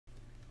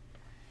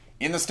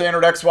In the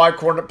standard xy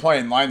coordinate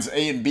plane, lines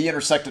A and B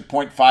intersect at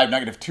point 5,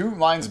 -2.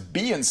 Lines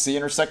B and C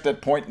intersect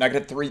at point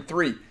 -3,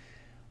 3.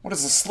 What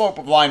is the slope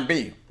of line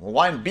B? Well,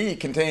 line B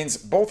contains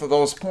both of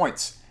those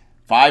points,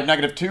 5,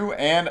 -2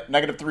 and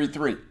 -3,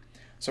 3.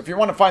 So if you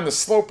want to find the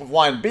slope of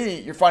line B,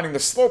 you're finding the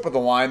slope of the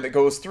line that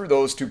goes through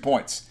those 2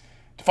 points.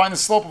 To find the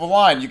slope of a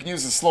line, you can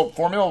use the slope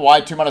formula,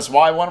 y2 minus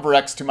y1 over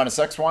x2 minus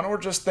x1, or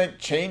just think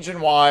change in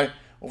y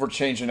over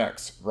change in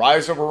x.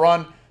 Rise over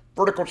run,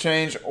 vertical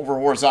change over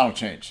horizontal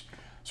change.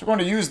 So we're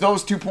going to use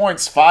those 2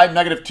 points, 5,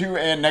 -2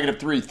 and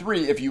 -3,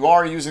 3. If you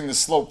are using the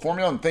slope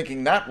formula and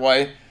thinking that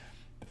way,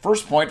 the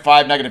first point,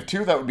 5,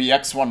 -2, that would be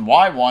x1,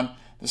 y1.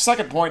 The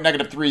second point,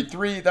 -3,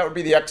 3, that would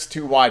be the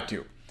x2,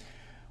 y2.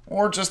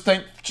 Or just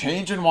think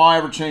change in y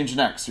over change in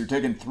x. So you're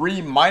taking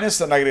 3 minus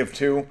the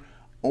 -2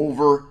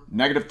 over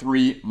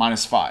 -3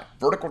 minus 5.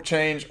 Vertical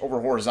change over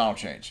horizontal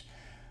change.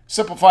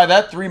 Simplify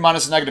that, 3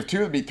 minus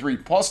 -2 would be 3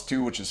 plus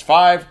 2, which is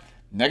 5.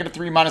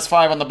 -3 minus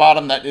 5 on the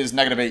bottom, that is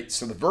 -8.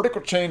 So the vertical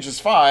change is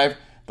 5,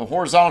 the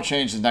horizontal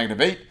change is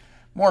 -8.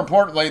 More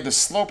importantly, the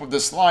slope of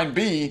this line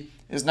B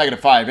is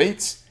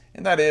 -5/8,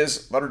 and that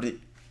is letter D.